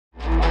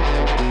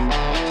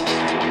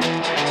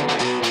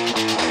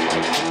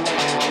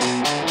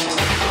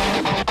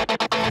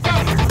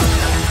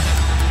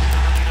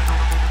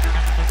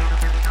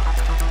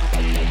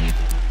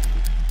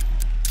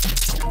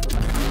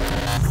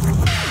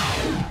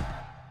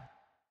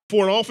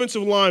For an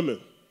offensive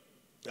lineman,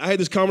 I had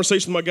this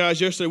conversation with my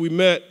guys yesterday. We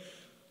met.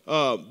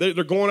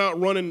 They're going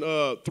out running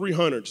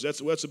 300s.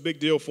 That's a big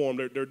deal for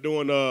them. They're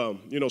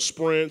doing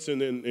sprints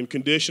and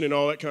conditioning and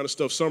all that kind of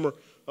stuff.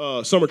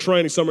 Summer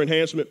training, summer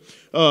enhancement,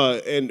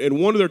 and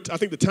one of their, I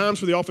think the times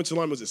for the offensive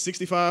line was at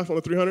 65 on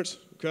the 300s.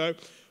 Okay,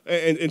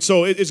 and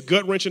so it's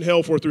gut wrenching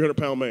hell for a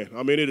 300-pound man.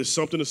 I mean, it is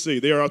something to see.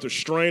 They are out there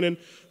straining,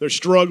 they're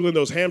struggling.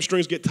 Those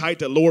hamstrings get tight,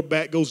 that lower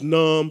back goes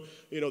numb.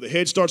 The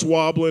head starts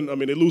wobbling. I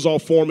mean, they lose all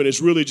form, and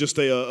it's really just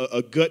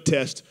a gut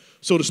test,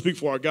 so to speak,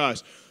 for our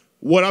guys.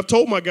 What I've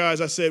told my guys,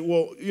 I said,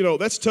 well,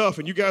 that's tough,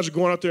 and you guys are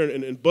going out there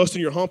and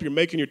busting your hump. You're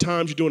making your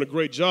times. You're doing a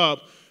great job.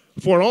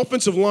 For an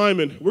offensive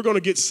lineman, we're going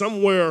to get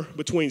somewhere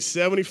between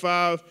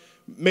 75,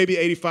 maybe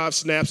 85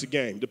 snaps a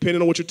game,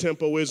 depending on what your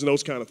tempo is and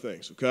those kind of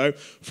things, okay?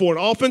 For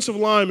an offensive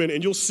lineman,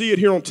 and you'll see it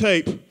here on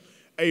tape,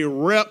 a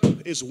rep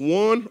is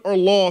won or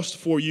lost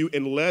for you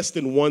in less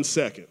than 1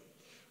 second,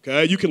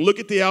 okay? You can look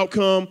at the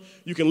outcome.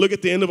 You can look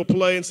at the end of a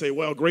play and say,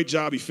 well, great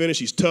job. He finished.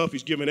 He's tough.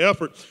 He's giving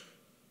effort.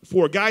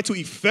 For a guy to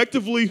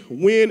effectively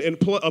win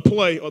a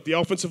play at the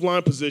offensive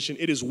line position,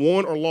 it is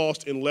won or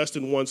lost in less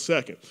than 1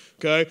 second,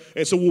 okay?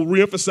 And so we'll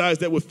reemphasize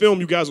that with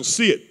film. You guys will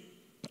see it,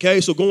 okay?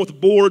 So going with the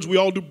boards, we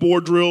all do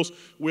board drills.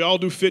 We all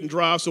do fit and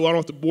drive, so I don't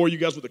have to bore you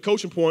guys with the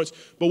coaching points.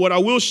 But what I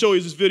will show you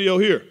is this video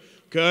here,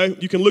 okay?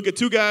 You can look at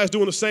two guys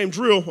doing the same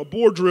drill, a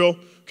board drill,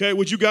 okay?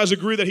 Would you guys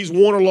agree that he's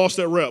won or lost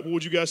that rep? What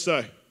would you guys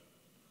say?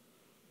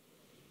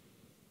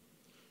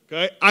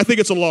 Okay? I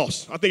think it's a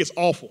loss. I think it's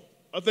awful.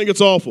 I think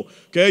it's awful,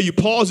 okay? You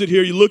pause it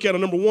here. You look at it.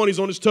 Number one, he's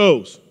on his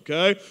toes,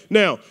 okay?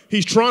 Now,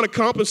 he's trying to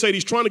compensate.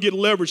 He's trying to get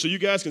leverage so you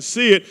guys can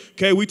see it,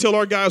 okay? We tell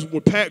our guys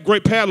with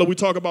great paddler, we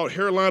talk about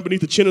hairline beneath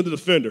the chin of the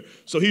defender.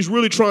 So he's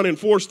really trying to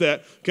enforce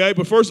that, okay?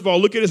 But first of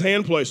all, look at his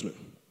hand placement.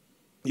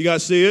 You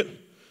guys see it,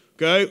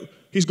 okay?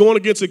 He's going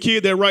against a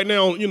kid that right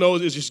now,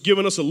 is just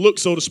giving us a look,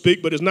 so to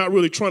speak, but is not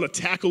really trying to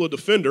tackle a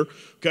defender,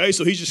 okay?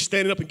 So he's just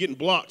standing up and getting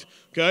blocked,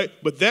 okay?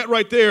 But that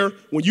right there,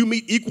 when you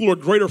meet equal or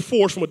greater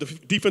force from a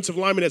defensive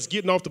lineman that's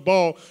getting off the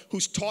ball,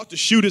 who's taught to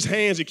shoot his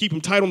hands and keep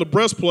him tight on the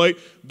breastplate,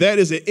 that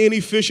is an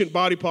inefficient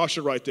body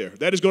posture right there.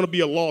 That is going to be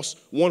a loss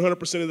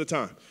 100% of the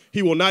time.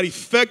 He will not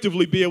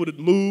effectively be able to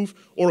move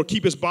or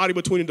keep his body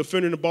between the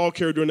defender and the ball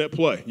carrier during that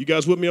play. You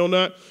guys with me on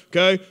that?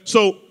 Okay?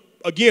 So,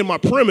 again, my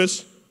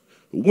premise,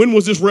 when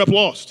was this rep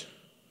lost?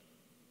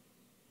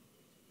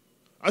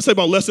 I say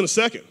about less than a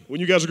second.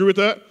 Wouldn't you guys agree with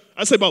that?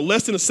 I say about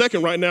less than a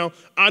second right now.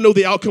 I know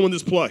the outcome of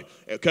this play.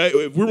 Okay,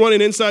 if we're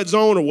running inside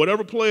zone or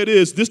whatever play it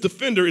is, this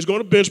defender is going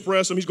to bench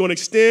press him. He's going to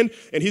extend,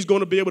 and he's going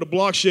to be able to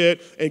block shed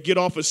and get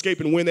off, escape,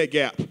 and win that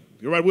gap.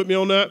 You right with me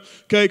on that?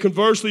 Okay,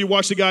 conversely, you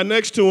watch the guy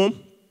next to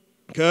him.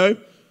 Okay,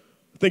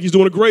 I think he's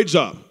doing a great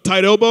job.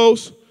 Tight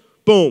elbows,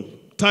 boom.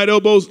 Tight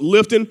elbows,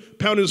 lifting,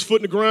 pounding his foot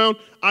in the ground.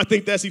 I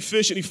think that's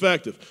efficient,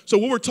 effective. So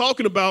what we're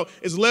talking about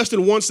is less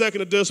than 1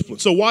 second of discipline.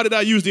 So why did I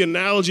use the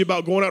analogy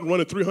about going out and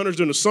running 300s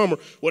during the summer?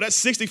 Well, that's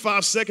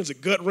 65 seconds of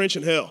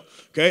gut-wrenching hell.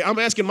 Okay, I'm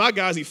asking my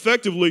guys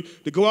effectively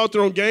to go out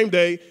there on game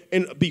day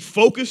and be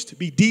focused,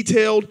 be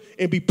detailed,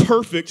 and be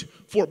perfect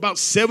for about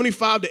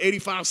 75 to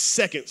 85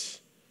 seconds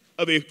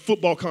of a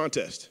football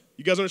contest.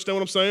 You guys understand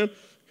what I'm saying?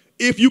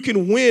 If you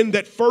can win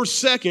that first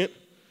second,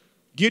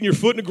 getting your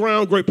foot in the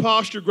ground, great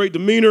posture, great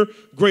demeanor,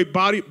 great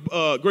body,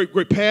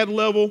 great pad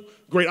level,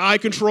 great eye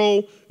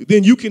control,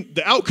 then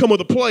the outcome of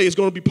the play is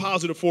going to be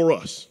positive for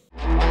us.